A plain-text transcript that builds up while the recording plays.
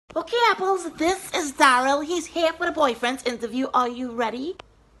Okay, Apples, this is Daryl. He's here for the boyfriend's interview. Are you ready?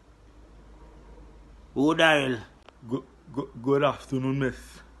 Oh, Daryl. Good afternoon, miss.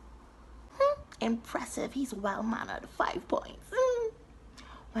 Impressive. He's well-mannered. 5 points.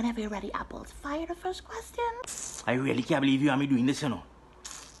 Whenever you're ready, Apples, fire the first question. I really can't believe you and me doing this, you know.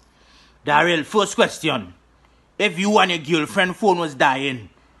 Daryl, first question. If you and your girlfriend phone was dying,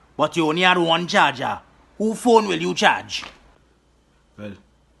 but you only had one charger, whose phone will you charge?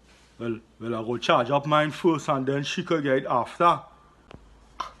 Well, I go charge up mine first and then she could get it after.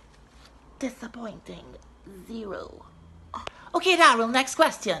 Disappointing. 0. Okay, Daryl, next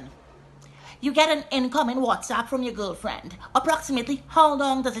question. You get an incoming WhatsApp from your girlfriend. Approximately how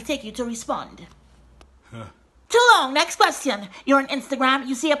long does it take you to respond? Too long. Next question. You're on Instagram,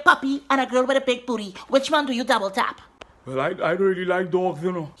 you see a puppy and a girl with a big booty. Which one do you double tap? Well, I really like dogs,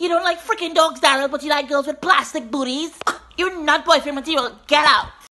 you know. You don't like freaking dogs, Daryl, but you like girls with plastic booties? You're not boyfriend material. Get out.